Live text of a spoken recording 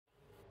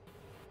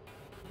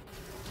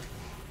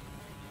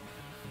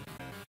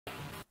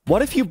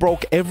What if you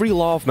broke every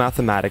law of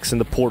mathematics in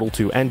the Portal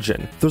 2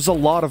 engine? There's a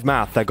lot of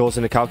math that goes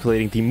into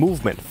calculating the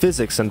movement,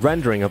 physics, and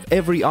rendering of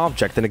every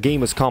object in a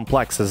game as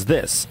complex as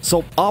this.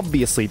 So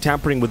obviously,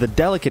 tampering with the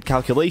delicate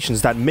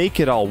calculations that make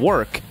it all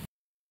work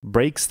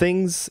breaks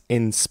things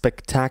in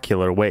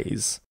spectacular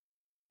ways.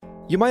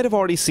 You might have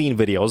already seen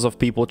videos of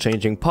people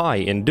changing pi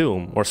in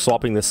Doom, or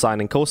swapping the sine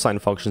and cosine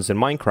functions in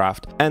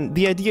Minecraft, and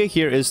the idea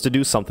here is to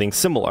do something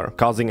similar,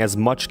 causing as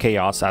much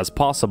chaos as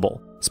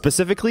possible.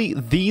 Specifically,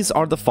 these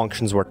are the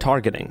functions we're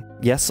targeting.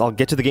 Yes, I'll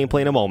get to the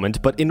gameplay in a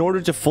moment, but in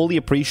order to fully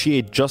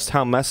appreciate just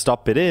how messed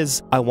up it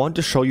is, I want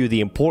to show you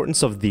the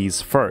importance of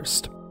these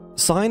first.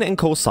 Sine and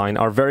cosine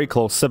are very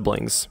close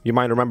siblings. You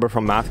might remember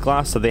from math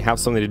class that they have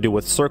something to do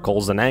with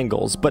circles and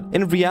angles, but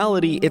in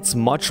reality, it's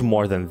much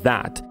more than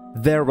that.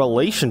 Their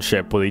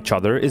relationship with each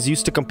other is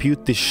used to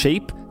compute the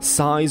shape,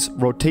 size,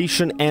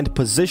 rotation, and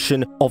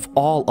position of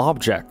all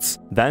objects.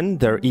 Then,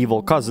 their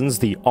evil cousins,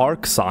 the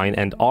arcsine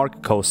and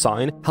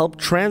arccosine, help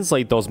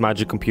translate those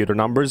magic computer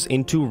numbers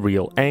into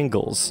real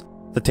angles.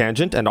 The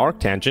tangent and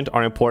arctangent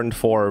are important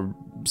for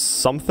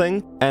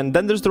something, and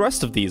then there's the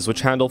rest of these,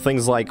 which handle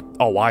things like,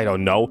 oh, I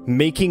don't know,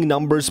 making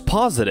numbers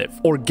positive,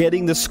 or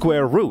getting the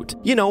square root.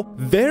 You know,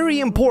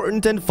 very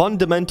important and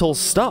fundamental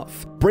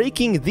stuff.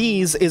 Breaking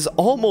these is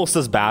almost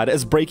as bad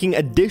as breaking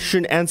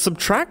addition and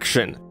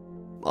subtraction.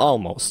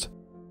 Almost.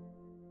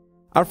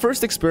 Our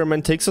first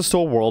experiment takes us to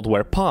a world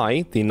where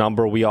pi, the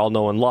number we all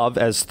know and love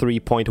as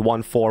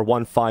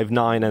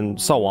 3.14159 and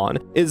so on,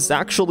 is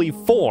actually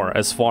 4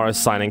 as far as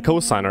sine and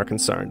cosine are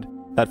concerned.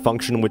 That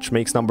function which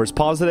makes numbers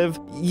positive,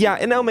 yeah,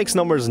 it now makes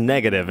numbers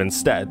negative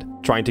instead.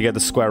 Trying to get the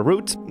square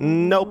root?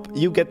 Nope,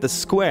 you get the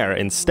square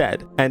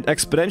instead. And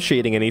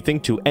exponentiating anything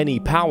to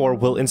any power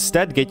will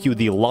instead get you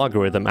the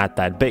logarithm at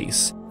that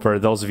base. For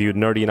those of you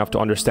nerdy enough to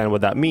understand what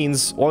that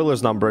means,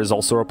 Euler's number is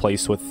also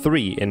replaced with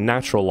 3 in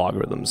natural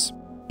logarithms.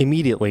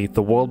 Immediately,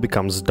 the world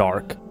becomes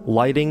dark.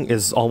 Lighting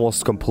is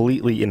almost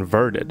completely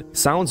inverted.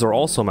 Sounds are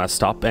also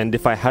messed up, and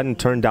if I hadn't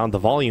turned down the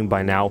volume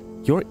by now,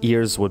 your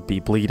ears would be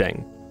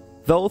bleeding.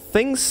 Though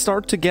things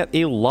start to get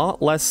a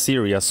lot less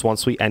serious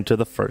once we enter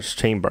the first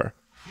chamber.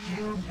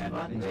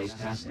 Button-based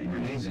testing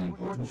remains an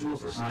important tool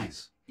for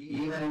science,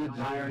 even in a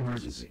dire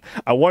emergency.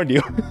 I warned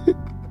you.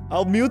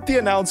 I'll mute the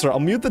announcer. I'll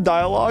mute the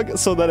dialogue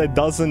so that it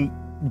doesn't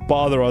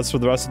bother us for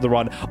the rest of the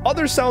run.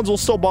 Other sounds will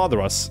still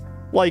bother us.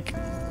 Like,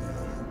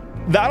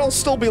 that'll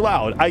still be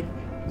loud.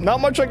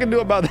 Not much I can do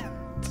about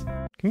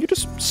that. Can you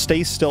just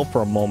stay still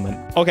for a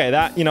moment? Okay,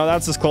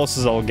 that's as close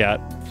as I'll get.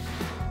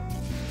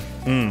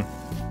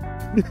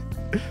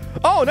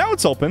 Oh, now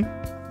it's open.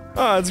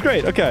 Oh, that's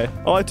great. Okay.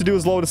 All I have to do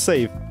is load a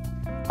save.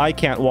 I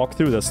can't walk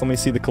through this. Let me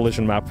see the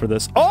collision map for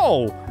this.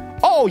 Oh!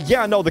 Oh,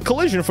 yeah, no, the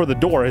collision for the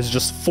door is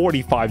just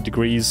 45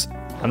 degrees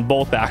on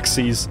both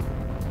axes.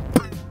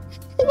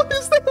 Why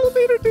does the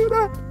elevator do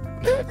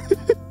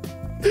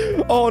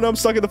that? Oh, no, I'm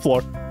stuck in the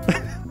floor.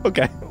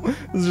 Okay.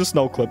 This is just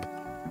no clip.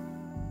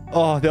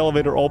 Oh, the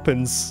elevator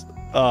opens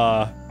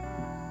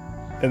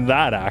in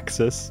that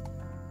axis.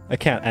 I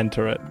can't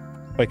enter it.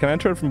 Wait, can I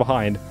enter it from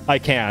behind? I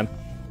can.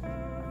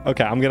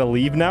 Okay, I'm gonna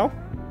leave now.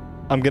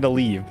 I'm gonna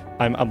leave.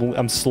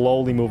 I'm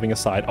slowly moving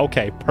aside.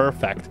 Okay,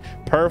 perfect.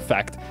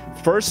 Perfect.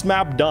 First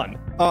map done.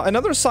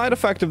 Another side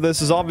effect of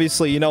this is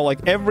obviously, you know,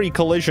 like every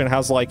collision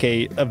has like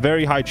a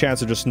very high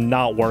chance of just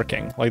not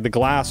working. Like the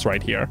glass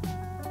right here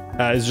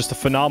is just a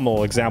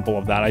phenomenal example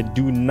of that. I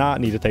do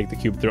not need to take the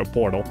cube through a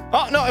portal.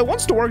 Oh, no, it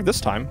wants to work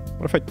this time.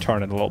 What if I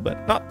turn it a little bit?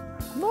 No.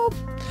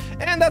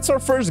 And that's our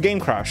first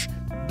game crash.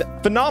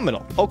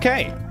 Phenomenal.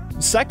 Okay.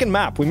 Second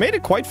map. We made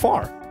it quite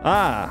far.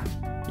 Ah,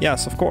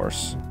 yes, of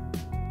course.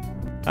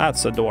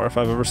 That's a door if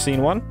I've ever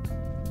seen one.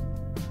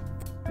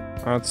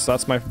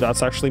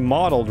 That's actually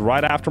modeled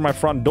right after my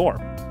front door.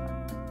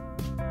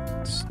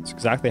 That's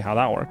exactly how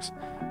that works.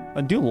 I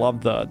do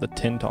love the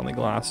tint on the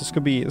glass. This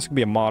could be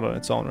a mod on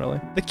its own,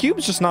 really. The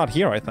cube's just not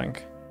here, I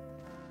think.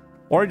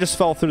 Or it just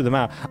fell through the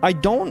map. I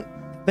don't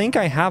think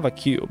I have a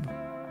cube.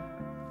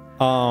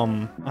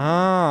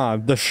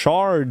 The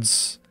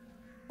shards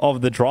of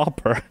the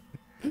dropper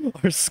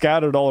are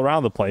scattered all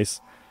around the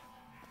place.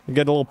 You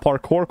get a little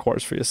parkour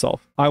course for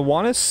yourself. I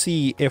want to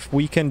see if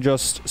we can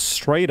just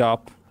straight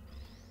up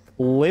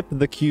flip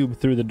the cube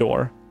through the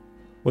door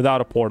without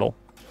a portal.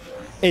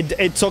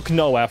 It took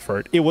no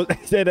effort.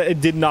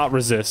 It did not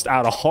resist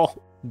at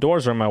all.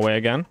 Doors are in my way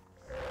again.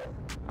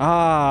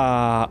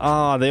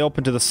 They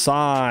open to the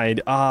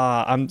side.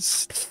 I'm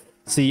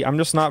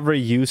just not very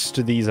used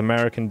to these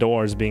American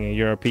doors being a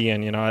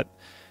European, you know.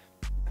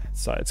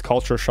 It's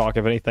culture shock,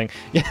 if anything.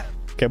 Yeah.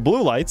 Okay,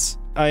 blue lights.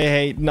 I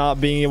hate not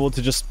being able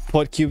to just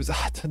put cubes.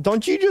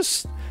 Don't you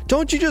just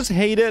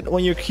hate it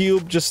when your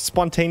cube just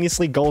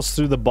spontaneously goes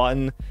through the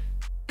button?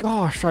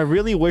 Gosh, I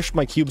really wish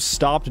my cube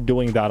stopped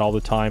doing that all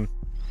the time.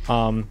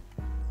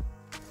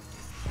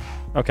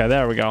 Okay,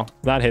 there we go.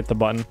 That hit the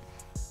button.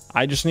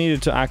 I just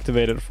needed to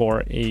activate it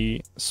for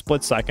a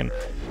split second.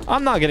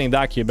 I'm not getting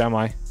that cube, am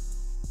I?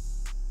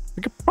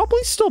 We could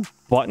probably still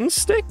button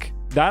stick.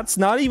 That's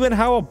not even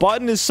how a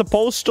button is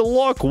supposed to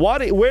look.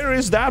 Where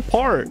is that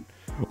part?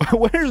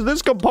 Where's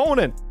this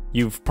component?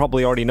 You've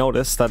probably already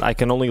noticed that I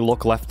can only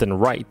look left and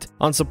right.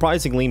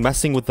 Unsurprisingly,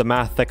 messing with the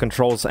math that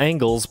controls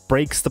angles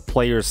breaks the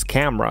player's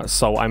camera,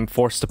 so I'm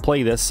forced to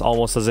play this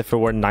almost as if it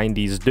were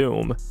 90s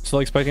Doom. Still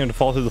expecting him to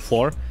fall through the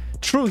floor?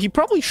 True, he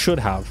probably should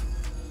have.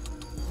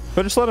 If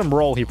I just let him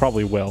roll, he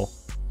probably will.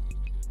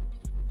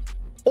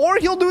 Or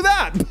he'll do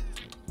that!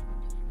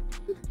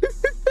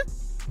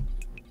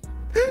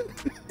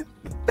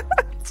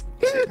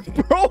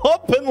 Bro,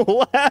 up and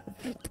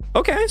left!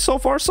 Okay, so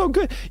far so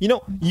good. You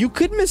know, you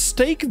could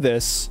mistake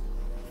this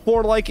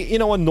for, like, you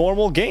know, a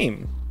normal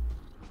game.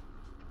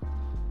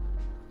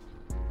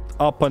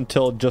 Up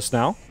until just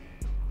now.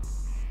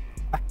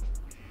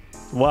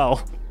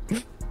 Well.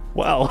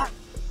 Well.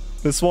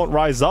 This won't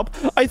rise up.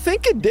 I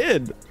think it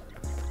did.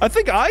 I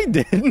think I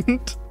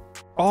didn't.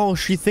 Oh,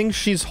 she thinks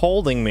she's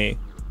holding me.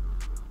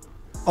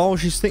 Oh,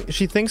 she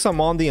thinks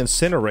I'm on the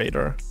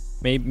incinerator.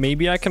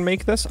 Maybe I can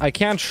make this? I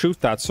can't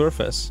shoot that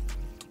surface.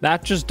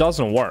 That just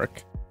doesn't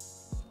work.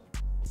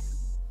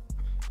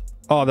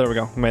 Oh, there we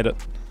go. Made it.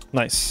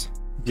 Nice.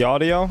 The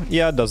audio?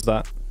 Yeah, it does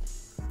that.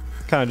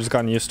 Kind of just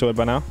gotten used to it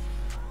by now.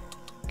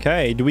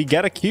 Okay, do we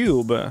get a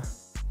cube?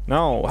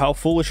 No. How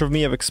foolish of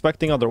me of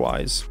expecting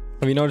otherwise.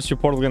 Have you noticed your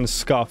portal gun is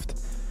scuffed?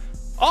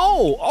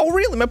 Oh,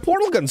 really? My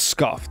portal gun's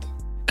scuffed.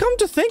 Come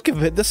to think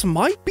of it, this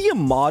might be a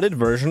modded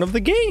version of the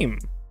game.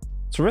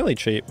 It's really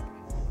cheap.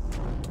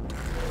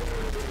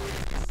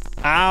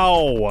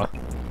 Ow.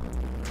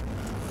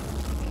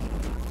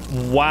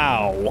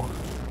 Wow.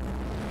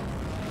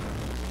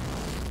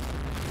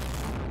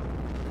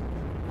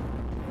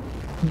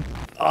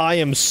 I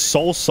am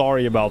so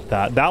sorry about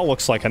that. That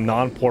looks like a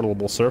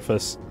non-portable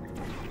surface.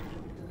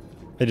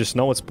 I just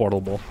know it's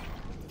portable.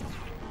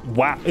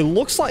 Wow, it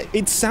looks like...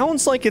 It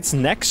sounds like it's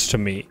next to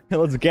me. Hey,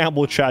 let's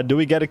gamble, chat. Do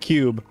we get a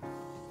cube?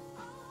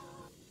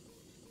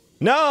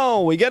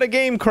 No, we get a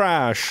game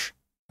crash.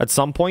 At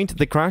some point,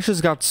 the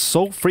crashes got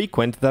so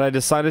frequent that I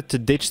decided to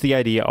ditch the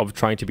idea of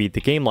trying to beat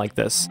the game like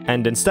this,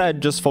 and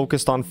instead just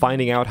focused on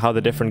finding out how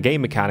the different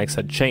game mechanics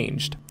had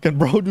changed. Can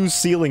bro do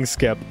ceiling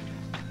skip?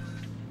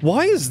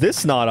 Why is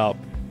this not up?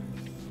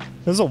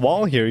 There's a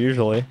wall here,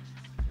 usually.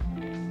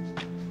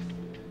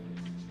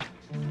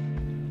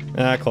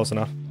 Ah, close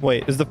enough.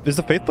 Wait, is the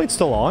faith plate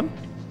still on?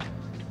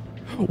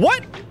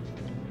 What?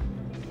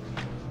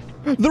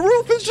 The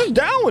roof is just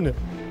down!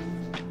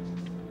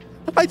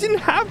 I didn't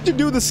have to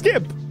do the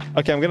skip!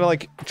 Okay, I'm gonna,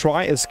 like,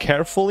 try as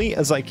carefully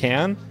as I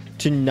can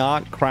to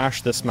not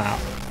crash this map.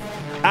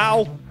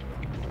 Ow!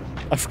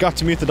 I forgot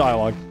to mute the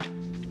dialogue.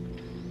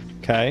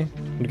 Okay,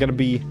 I'm gonna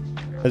be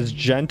as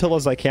gentle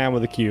as I can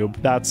with the cube.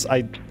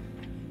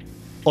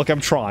 Look,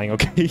 I'm trying,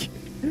 okay?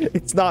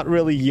 It's not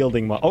really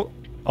yielding much.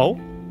 Oh.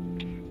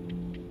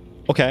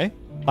 Okay,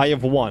 I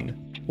have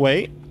one.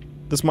 Wait,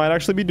 this might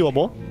actually be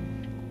doable.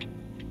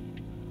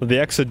 The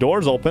exit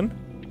door's open.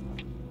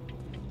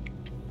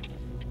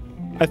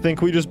 I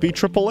think we just beat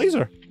triple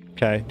laser.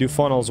 Okay, do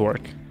funnels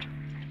work?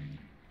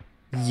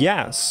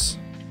 Yes.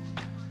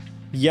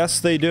 Yes,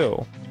 they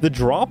do. The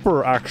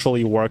dropper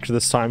actually worked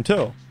this time,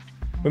 too.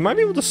 We might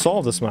be able to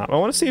solve this map. I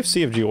want to see if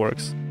CFG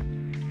works.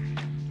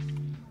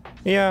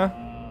 Yeah.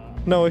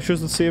 No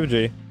issues with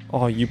CFG.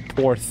 Oh, you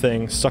poor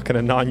thing. Stuck in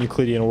a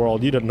non-Euclidean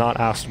world. You did not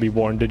ask to be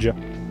born, did you?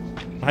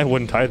 I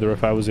wouldn't either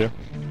if I was you.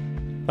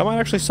 That might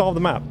actually solve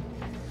the map.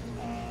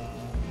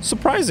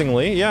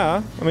 Surprisingly,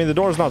 yeah. I mean, the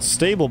door is not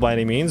stable by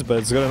any means, but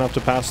it's good enough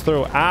to pass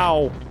through.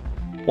 Ow!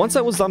 Once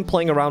I was done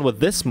playing around with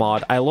this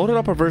mod, I loaded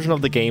up a version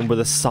of the game where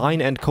the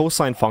sine and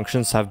cosine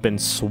functions have been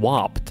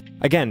swapped.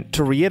 Again,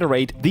 to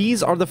reiterate,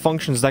 these are the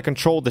functions that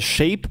control the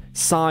shape,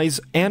 size,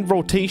 and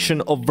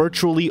rotation of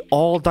virtually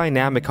all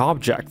dynamic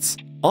objects.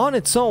 On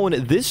its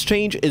own, this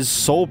change is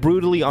so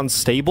brutally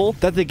unstable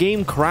that the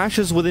game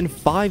crashes within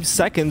 5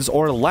 seconds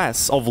or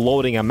less of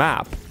loading a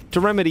map. To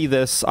remedy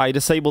this, I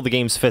disabled the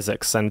game's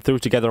physics and threw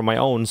together my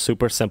own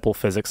super simple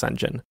physics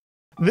engine.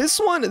 This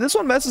one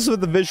messes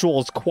with the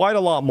visuals quite a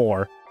lot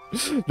more.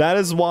 That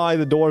is why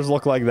the doors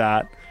look like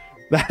that.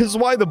 That is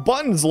why the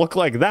buttons look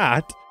like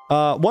that.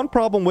 One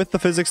problem with the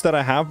physics that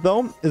I have,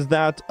 though, is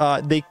that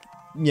the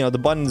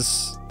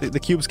buttons, the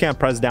cubes can't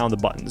press down the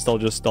buttons. They'll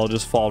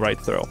just fall right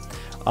through.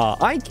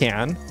 I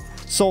can.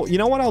 So, you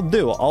know what I'll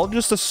do? I'll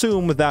just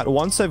assume that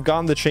once I've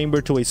gotten the chamber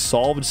to a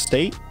solved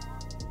state,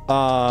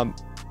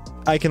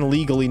 I can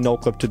legally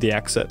no-clip to the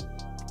exit.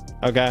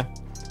 Okay?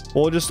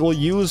 We'll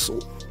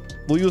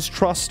use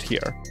trust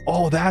here.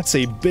 Oh, that's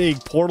a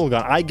big portal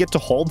gun. I get to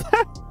hold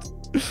that?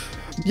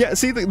 Yeah,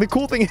 see, the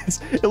cool thing is,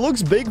 it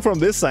looks big from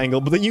this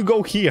angle, but then you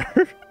go here,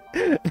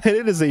 and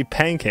it is a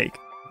pancake.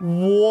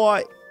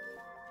 What?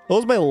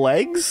 Those my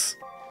legs?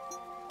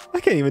 I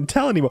can't even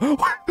tell anymore.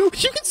 You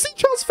can see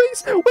Joe's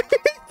face! Wait!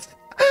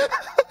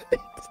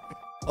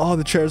 Oh,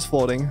 the chair's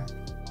floating.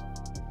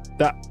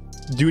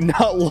 Do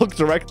not look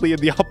directly at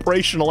the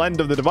operational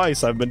end of the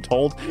device, I've been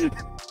told.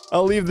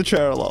 I'll leave the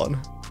chair alone.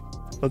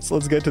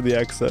 Let's get to the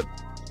exit,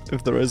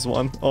 if there is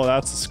one. Oh,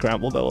 that's a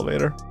scrambled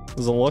elevator.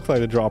 Doesn't look like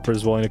the dropper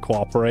is willing to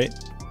cooperate.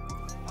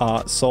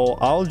 So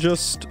I'll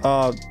just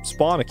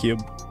spawn a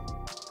cube.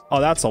 Oh,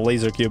 that's a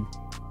laser cube.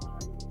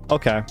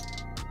 Okay.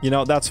 You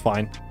know, that's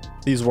fine.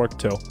 These work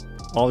too.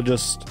 I'll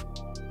just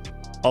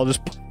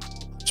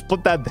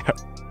put that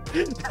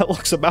there. That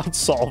looks about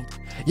solved.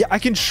 Yeah, I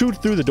can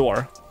shoot through the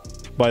door,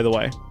 by the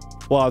way,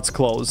 while it's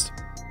closed.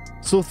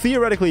 So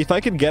theoretically, if I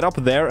could get up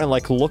there and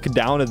like look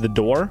down at the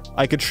door,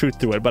 I could shoot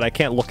through it, but I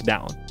can't look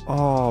down.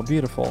 Oh,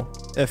 beautiful.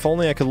 If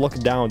only I could look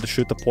down to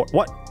shoot the port.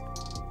 What?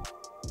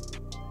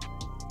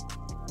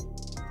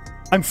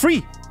 I'm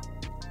free.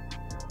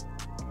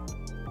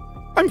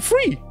 I'm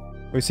free.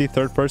 We see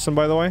third person,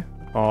 by the way.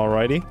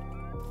 Alrighty.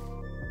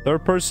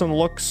 Third person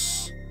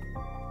looks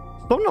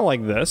something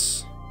like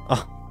this.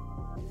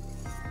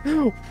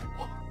 What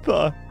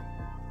the?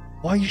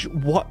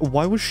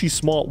 Why was she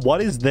small?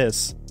 What is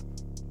this?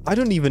 I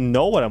don't even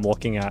know what I'm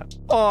looking at.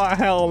 Oh,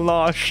 hell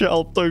no.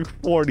 Shell took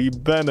 40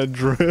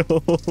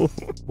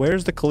 Benadryl.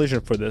 Where's the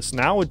collision for this?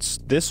 Now it's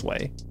this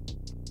way.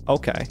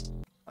 Okay.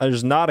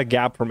 There's not a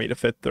gap for me to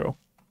fit through.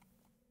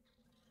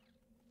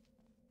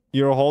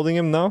 You're holding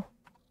him, though?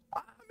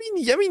 I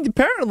mean,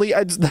 apparently,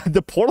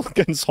 the portal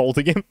gun's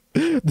holding him.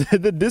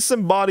 The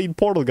disembodied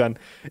portal gun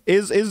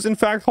is in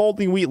fact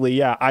holding Wheatley.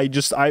 Yeah,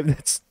 it's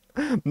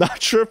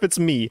not sure if it's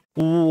me.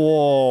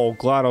 Whoa,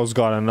 GLaDOS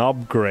got an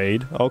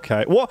upgrade.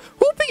 Okay. Whoa,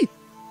 Hoopy!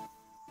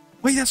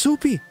 Wait, that's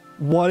Hoopy.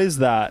 What is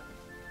that?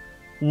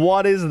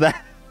 What is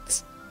that?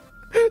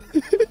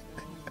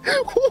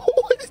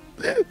 What?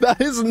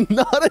 That is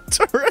not a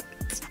turret.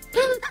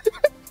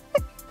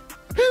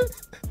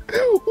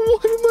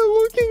 What am I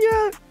looking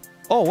at?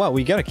 Oh, wow,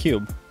 we get a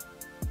cube.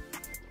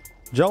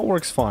 Gel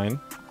works fine.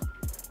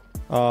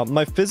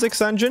 My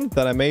physics engine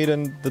that I made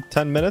in the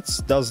 10 minutes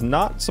does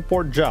not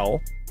support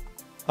gel.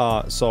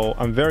 So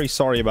I'm very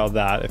sorry about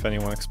that, if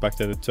anyone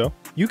expected it to.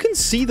 You can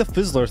see the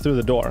fizzler through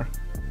the door.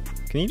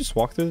 Can you just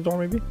walk through the door,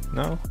 maybe?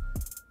 No?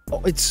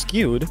 Oh, it's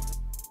skewed.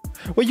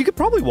 Well, you could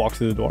probably walk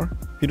through the door.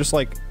 If you just,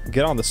 like,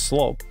 get on the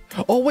slope.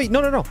 Oh, wait,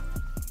 no.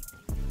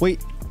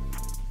 Wait.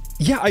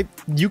 Yeah,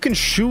 you can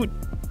shoot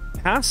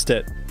past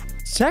it.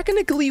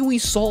 Technically, we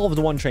solved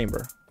one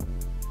chamber.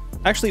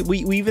 Actually,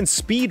 we even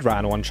speed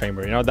ran one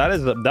chamber. You know, that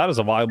is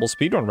a viable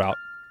speedrun route,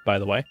 by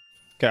the way.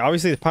 Okay,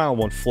 obviously the panel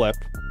won't flip.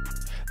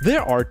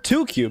 There are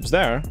 2 cubes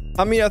there.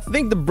 I mean, I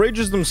think the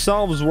bridges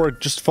themselves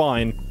work just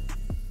fine.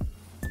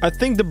 I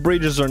think the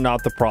bridges are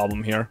not the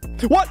problem here.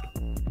 What?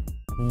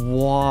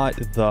 What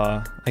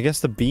the? I guess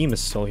the beam is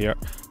still here.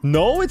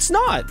 No, it's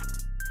not.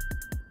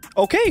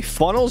 Okay,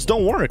 funnels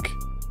don't work.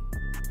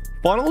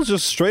 Funnels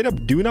just straight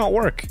up do not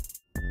work.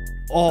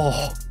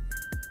 Oh.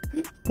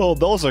 Well,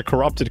 those are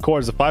corrupted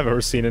cores if I've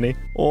ever seen any.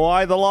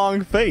 Why the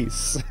long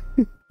face?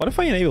 What if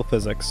I enable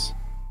physics?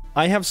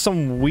 I have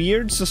some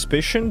weird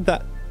suspicion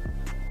that...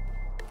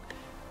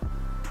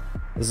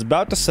 I was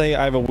about to say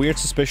I have a weird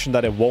suspicion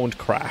that it won't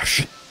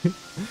crash.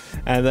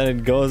 And then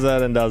it goes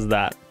out and does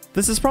that.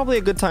 This is probably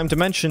a good time to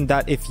mention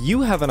that if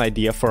you have an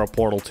idea for a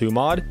Portal 2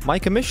 mod, my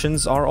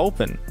commissions are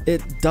open.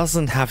 It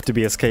doesn't have to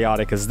be as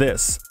chaotic as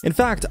this. In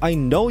fact, I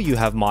know you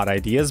have mod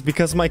ideas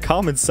because my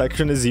comments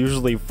section is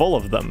usually full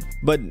of them.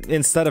 But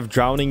instead of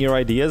drowning your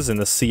ideas in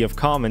the sea of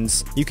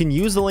comments, you can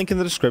use the link in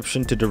the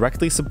description to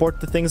directly support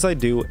the things I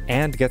do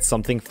and get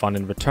something fun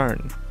in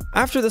return.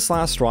 After this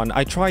last run,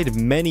 I tried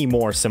many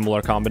more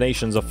similar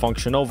combinations of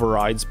function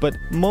overrides, but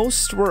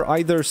most were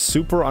either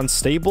super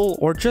unstable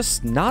or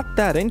just not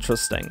that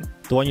interesting.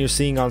 The one you're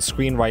seeing on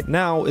screen right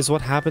now is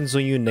what happens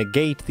when you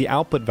negate the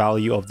output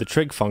value of the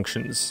trig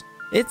functions.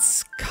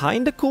 It's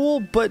kinda cool,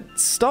 but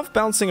stuff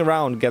bouncing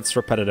around gets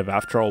repetitive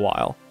after a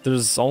while.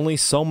 There's only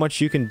so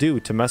much you can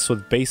do to mess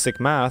with basic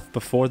math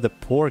before the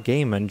poor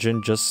game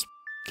engine just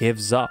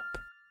gives up.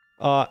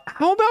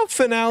 How about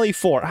Finale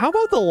 4? How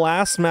about the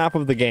last map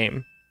of the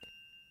game?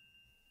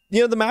 You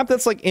know, the map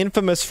that's like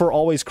infamous for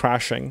always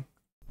crashing.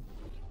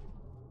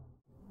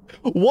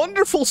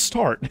 Wonderful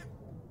start.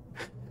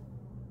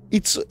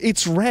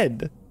 It's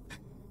red.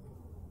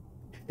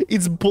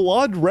 It's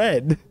blood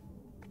red.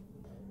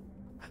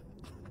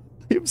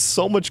 I have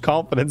so much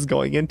confidence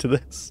going into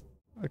this.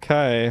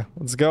 Okay,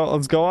 let's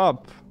go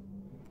up.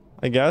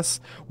 I guess.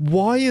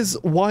 Why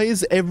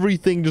is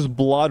everything just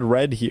blood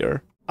red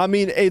here? I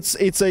mean,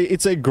 it's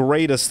a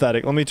great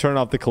aesthetic. Let me turn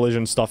off the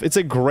collision stuff. It's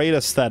a great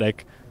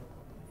aesthetic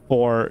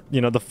for,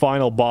 you know, the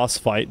final boss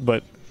fight,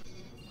 but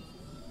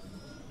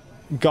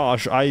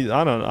gosh, I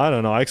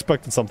don't know. I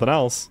expected something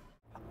else.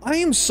 I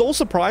am so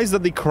surprised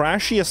that the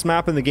crashiest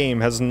map in the game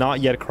has not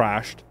yet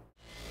crashed.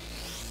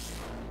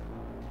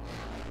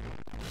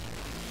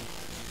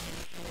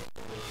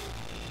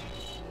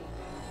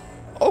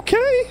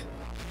 Okay.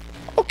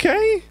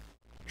 Okay.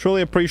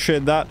 Truly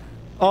appreciate that.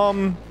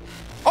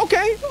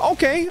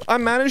 Okay. I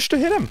managed to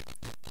hit him.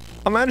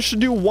 I managed to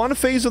do one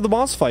phase of the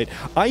boss fight.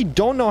 I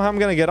don't know how I'm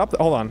gonna get up there.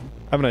 Hold on.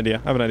 I have an idea.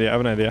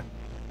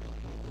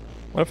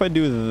 What if I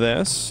do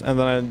this, and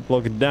then I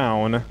look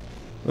down, and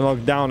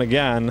look down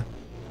again?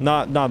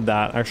 Not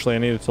that. Actually, I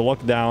needed to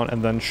look down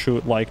and then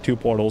shoot, like, 2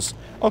 portals.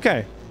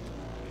 Okay.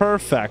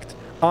 Perfect.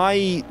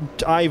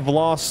 I've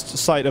lost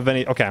sight of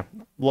any... Okay.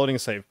 Loading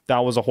save. That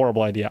was a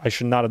horrible idea. I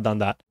should not have done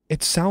that.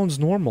 It sounds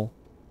normal.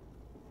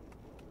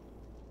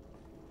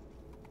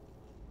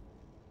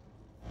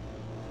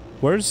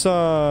 Where's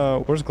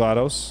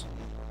GLaDOS?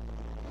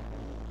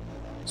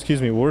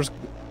 Excuse me, where's...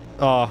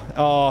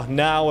 Oh,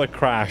 now it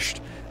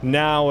crashed.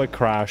 Now it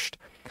crashed.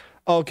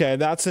 Okay,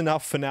 that's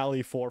enough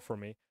Finale 4 for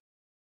me.